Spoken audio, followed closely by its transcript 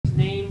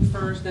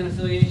first, then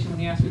affiliation when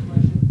you ask a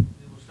question.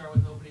 We'll start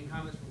with opening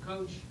comments from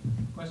Coach.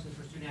 Questions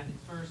for student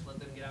athletes first. Let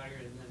them get out here,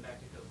 and then back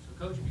to Coach.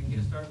 So, Coach, if you can get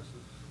us started with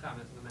some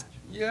comments on the match.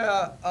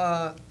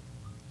 Yeah,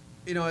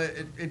 you know,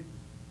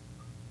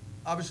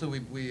 obviously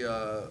we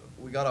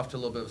got off to a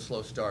little bit of a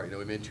slow start. You know,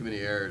 we made too many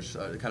errors,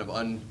 kind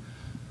of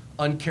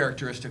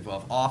uncharacteristic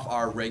of off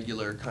our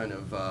regular kind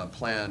of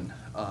plan.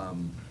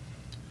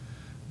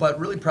 But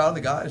really proud of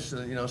the guys,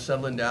 you know,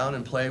 settling down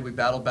and played. We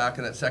battled back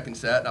in that second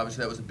set.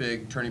 Obviously, that was a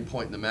big turning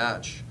point in the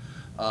match.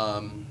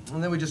 And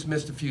then we just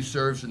missed a few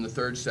serves in the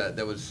third set.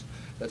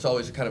 That's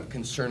always a kind of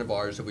concern of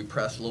ours that we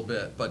pressed a little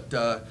bit. But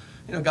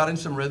you know, got in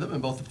some rhythm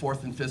in both the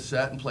fourth and fifth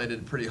set and played at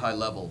a pretty high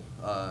level.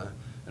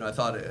 And I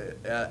thought,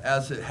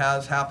 as it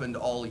has happened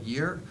all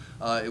year,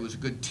 it was a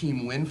good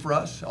team win for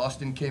us.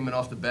 Austin came in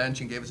off the bench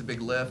and gave us a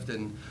big lift,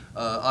 and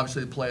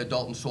obviously the play of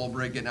Dalton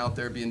Solberg getting out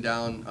there, being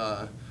down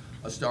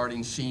a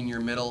starting senior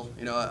middle.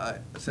 You know, I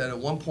said at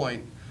one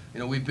point,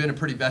 you know, we've been a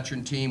pretty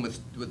veteran team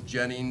with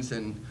Jennings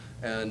and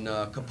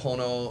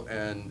Capono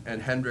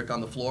and Hendrick on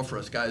the floor for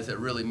us, guys that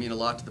really mean a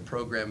lot to the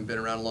program and been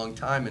around a long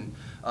time. And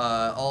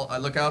I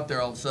look out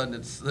there, all of a sudden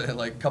it's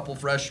like a couple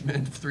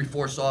freshmen,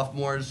 3-4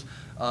 sophomores,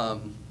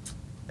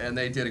 and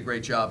they did a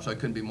great job. So I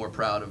couldn't be more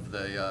proud of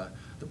the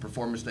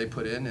performance they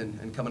put in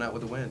and coming out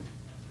with a win.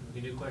 We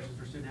can do questions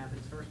for student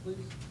athletes first, please.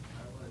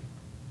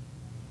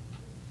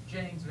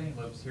 Jennings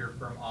Franciskovic here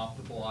from Off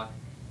the Block.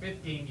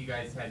 Fifth game, you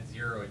guys had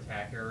 0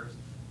 attack errors.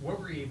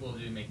 What were you able to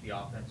do to make the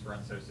offense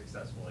run so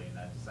successfully in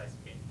that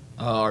decisive game?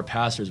 Our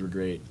passers were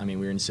great. I mean,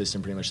 we were in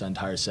system pretty much the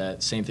entire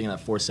set. Same thing in that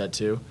fourth set,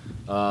 too.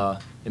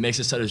 It makes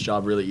the setter's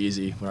job really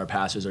easy when our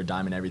passers are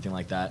diming everything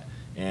like that.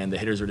 And the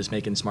hitters were just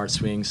making smart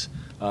swings.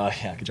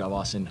 Yeah, good job,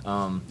 Austin.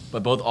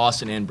 But both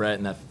Austin and Brett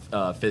in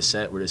that fifth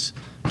set were just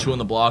chewing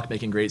the block,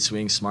 making great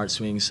swings, smart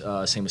swings,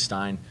 same with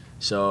Stijn.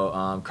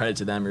 So credit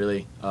to them,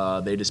 really.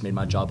 They just made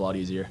my job a lot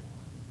easier.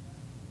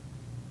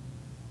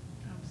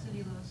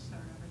 Cindy Lewis, our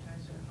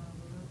advertiser in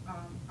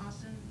Honolulu.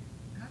 Austin,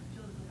 how did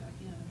you feel to go back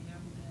in? I mean, you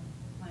haven't been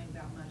playing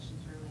that much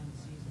since early in the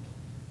season.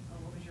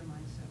 What was your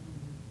mindset when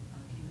you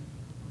came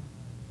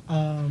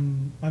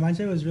in? My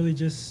mindset was really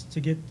just to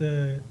get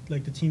the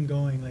team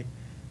going. Like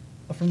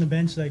from the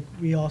bench, like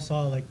we all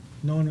saw, like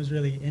no one was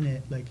really in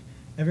it. Like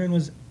everyone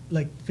was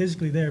like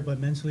physically there, but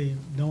mentally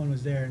no one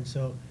was there. And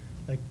so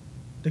like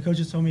the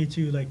coaches told me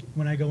to, like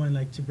when I go in,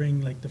 like to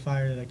bring like the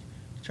fire, like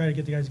try to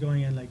get the guys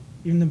going. And like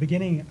even in the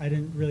beginning, I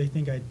didn't really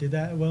think I did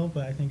that well,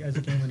 but I think as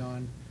the game went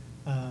on,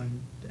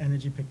 the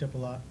energy picked up a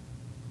lot.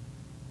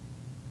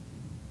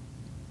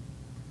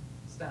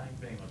 Stijn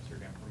van Tilburg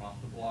again from Off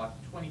the Block.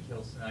 20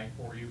 kills tonight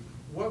for you.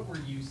 What were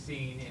you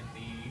seeing in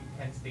the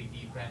Penn State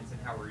defense, and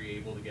how were you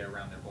able to get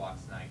around their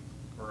blocks tonight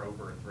or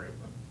over and through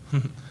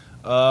them?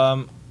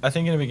 I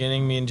think in the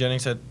beginning, me and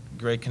Jennings had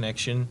great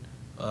connection.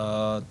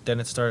 Then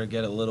it started to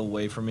get a little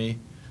away from me.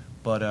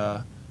 But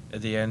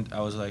at the end, I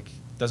was like,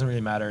 doesn't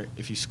really matter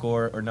if you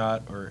score or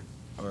not, or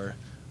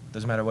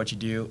doesn't matter what you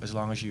do, as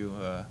long as you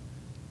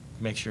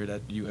make sure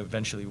that you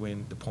eventually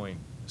win the point.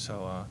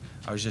 So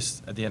I was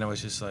just, at the end, I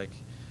was just like,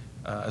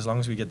 as long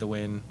as we get the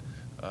win,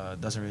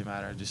 doesn't really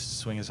matter. Just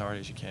swing as hard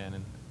as you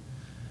can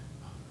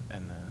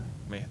and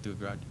may do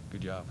a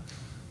good job.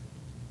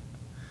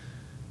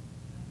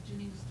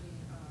 Jennings,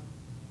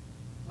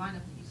 the lineup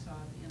that you saw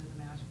at the end of the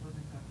match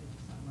wasn't that good.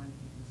 It's not a lineup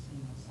you've been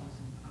seeing all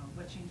season.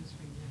 What changes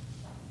for you?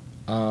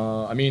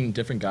 I mean,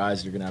 different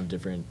guys are going to have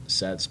different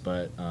sets,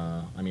 but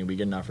I mean, we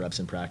get enough reps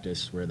in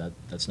practice where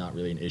that's not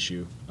really an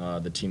issue.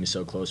 The team is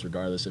so close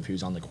regardless of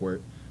who's on the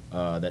court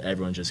that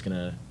everyone's just going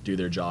to do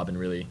their job and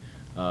really,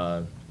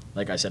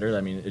 like I said earlier,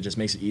 I mean, it just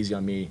makes it easy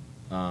on me.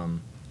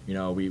 You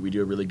know, we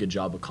do a really good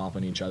job of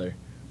complimenting each other,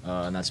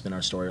 and that's been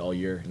our story all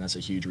year, and that's a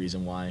huge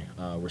reason why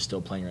we're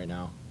still playing right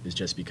now, is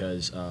just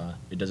because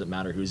it doesn't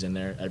matter who's in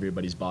there.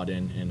 Everybody's bought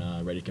in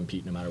and ready to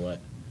compete no matter what.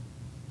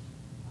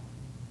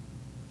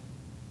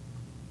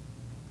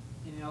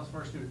 Anything else for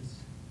our students?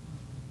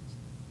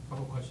 A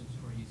couple questions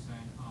for you,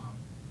 Stijn.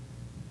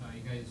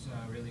 You guys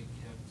really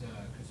kept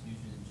Chris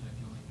Nugent in check.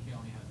 He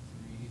only had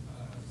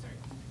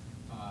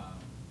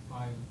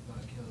 5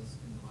 kills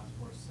in the last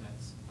 4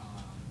 sets,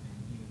 and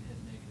he hit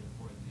negative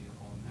for the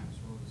All Max.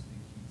 What was the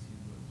key to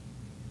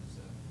keeping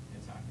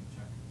his attack in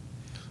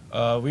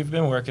check? We've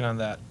been working on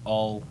that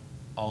all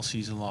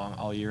season long,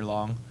 all year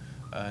long,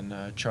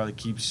 and Charlie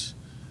keeps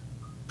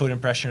putting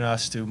pressure on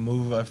us to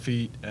move our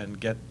feet and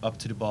get up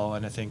to the ball.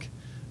 And I think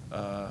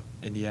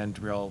in the end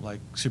we're all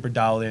like super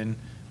dialed in,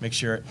 make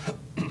sure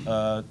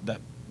that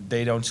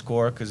they don't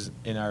score, because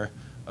in our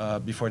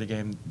before the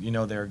game, you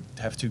know, they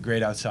have 2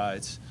 great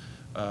outsides,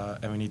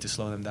 and we need to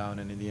slow them down.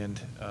 And in the end,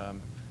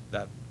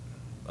 that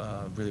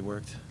really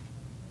worked.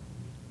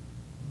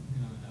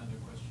 Another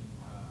question.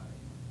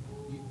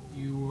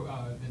 You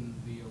have been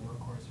the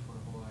workhorse for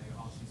Hawaii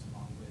all season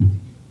long, but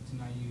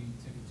tonight you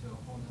took it to a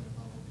whole nother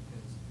level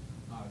because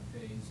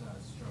Faye's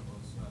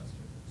struggles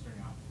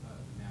starting off the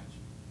match.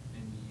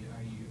 And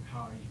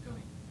how are you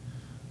feeling?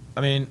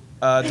 I mean,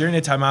 during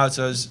the timeouts,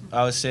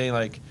 I was saying,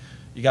 like,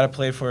 you got to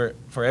play for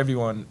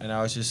everyone, and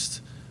I was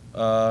just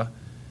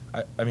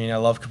I mean, I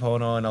love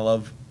Capono and I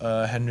love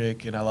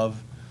Hendrick and I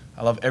love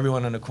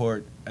everyone on the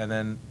court. And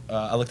then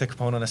I looked at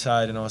Capono on the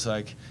side and I was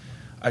like,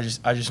 I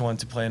just want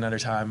to play another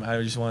time.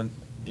 I just want,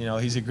 you know,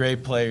 he's a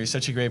great player. He's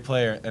such a great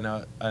player, and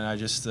I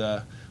just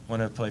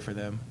want to play for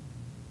them.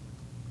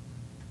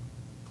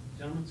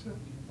 Gentlemen, Stijn,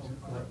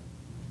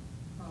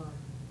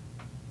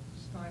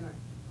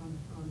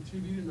 on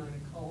TV tonight,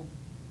 I called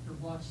your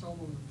block solo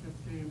in the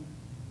 5th game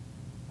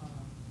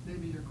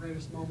maybe your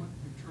greatest moment.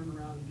 You turned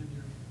around and did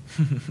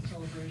your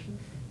celebration.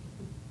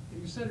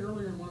 And you said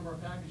earlier in one of our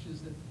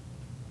packages that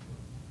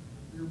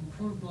your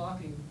improved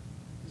blocking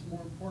is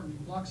more important.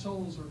 Your block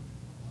solos are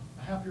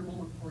a happier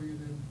moment for you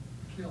than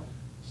kill.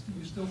 Do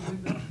you still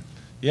believe that?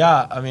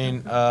 Yeah, I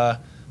mean,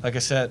 like I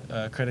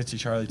said, credit to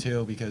Charlie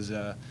too, because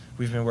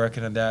we've been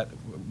working on that,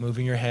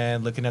 moving your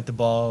hand, looking at the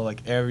ball,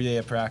 like every day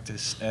at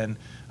practice. And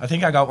I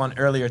think I got one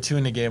earlier too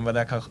in the game, but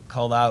that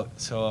called out.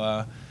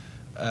 So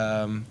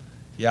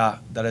yeah,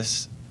 that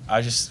is,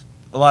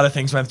 a lot of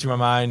things went through my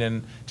mind,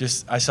 and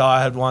just I saw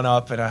I had one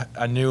up, and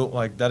I knew,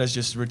 like, that is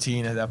just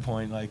routine at that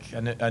point. Like,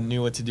 I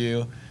knew what to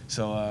do.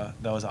 So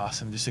that was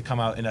awesome. Just to come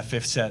out in a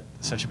 5th set,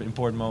 such an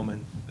important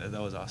moment, that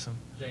was awesome.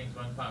 James,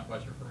 one final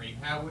question for me.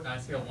 How would, on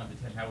a scale of 1 to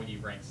 10, how would you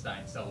rank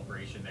Stein's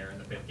celebration there in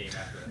the 5th game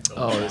after that?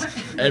 Oh,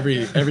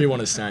 every one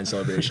of Stein's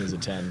celebrations is a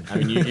 10. I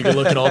mean, you can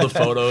look at all the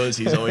photos.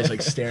 He's always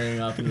like staring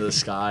up into the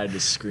sky,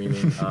 just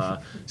screaming.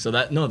 So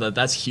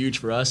that's huge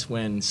for us.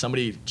 When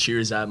somebody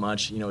cheers that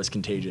much, you know, it's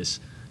contagious.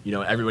 You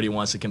know, everybody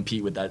wants to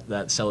compete with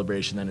that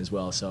celebration then as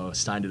well. So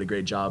Stijn did a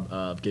great job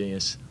of giving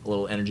us a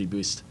little energy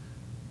boost.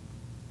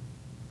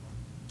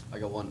 I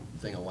got one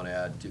thing I want to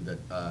add to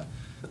that.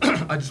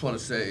 I just want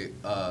to say,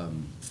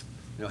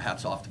 you know,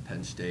 hats off to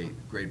Penn State.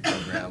 Great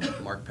program.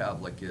 Mark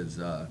Pavlik is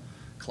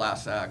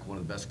class act, one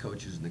of the best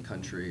coaches in the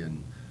country,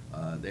 and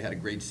they had a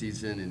great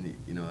season. And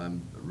you know,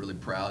 I'm really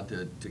proud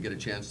to get a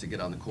chance to get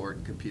on the court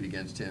and compete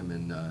against him.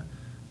 And I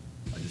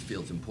just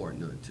feel it's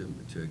important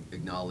to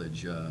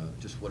acknowledge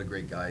just what a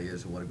great guy he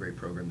is and what a great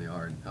program they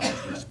are, and how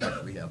much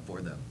respect we have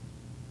for them.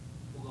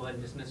 We'll go ahead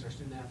and dismiss our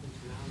student athletes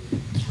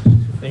for now.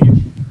 Thank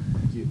you.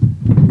 Thank you.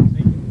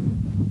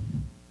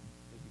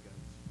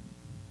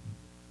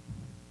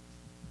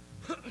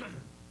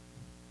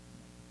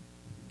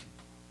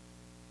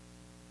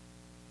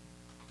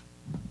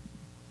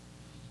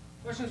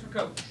 Questions for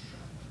Coach?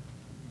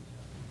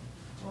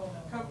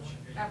 Coach,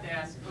 I have to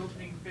ask,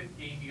 opening 5th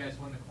game, you guys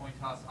won the coin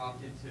toss,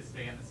 opted to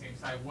stay on the same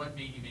side. What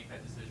made you make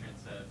that decision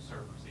instead of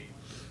serve receive?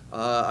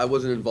 I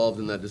wasn't involved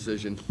in that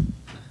decision.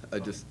 I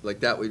just,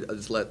 like that, I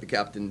just let the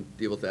captain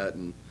deal with that,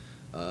 and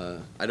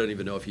I don't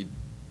even know if he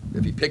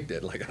picked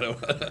it. Like,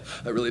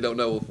 I really don't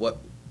know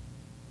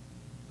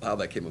how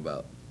that came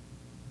about.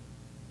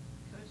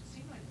 Coach, it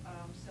seemed like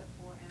set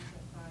 4 and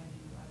set 5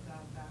 you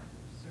got back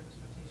service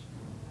rotation.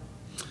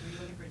 Were you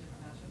looking for a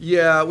different matchup?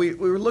 Yeah, we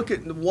were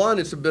looking. One,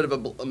 it's a bit of a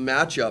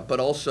matchup, but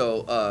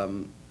also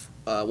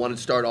wanted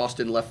to start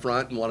Austin left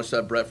front and want to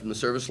set Brett from the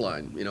service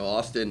line. You know,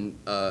 Austin.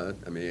 I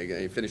mean,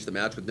 he finished the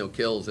match with no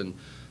kills, and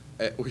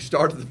we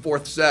started the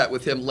 4th set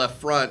with him left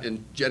front,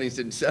 and Jennings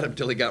didn't set him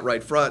until he got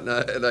right front,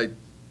 and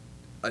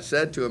I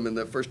said to him in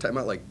the first time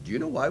out, like, do you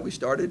know why we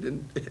started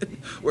and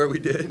where we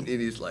did? And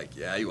he's like,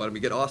 yeah, you wanted me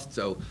to get Austin.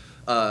 So,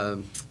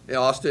 yeah,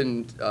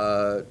 Austin,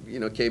 you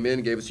know, came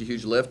in, gave us a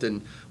huge lift,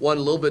 and won a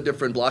little bit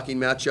different blocking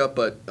matchup,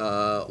 but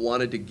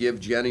wanted to give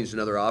Jennings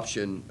another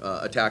option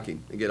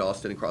attacking and get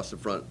Austin across the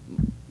front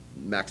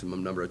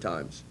maximum number of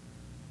times.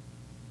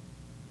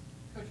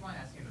 Coach, I want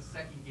to ask you, in the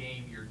 2nd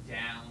game, you're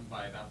down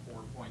by about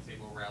 4 points,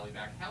 able to rally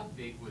back. How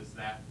big was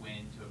that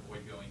win to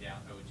avoid going down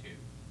 0-2?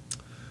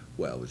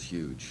 Well, it was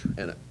huge.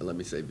 And let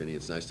me say, Vinny,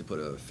 it's nice to put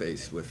a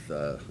face with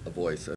a voice.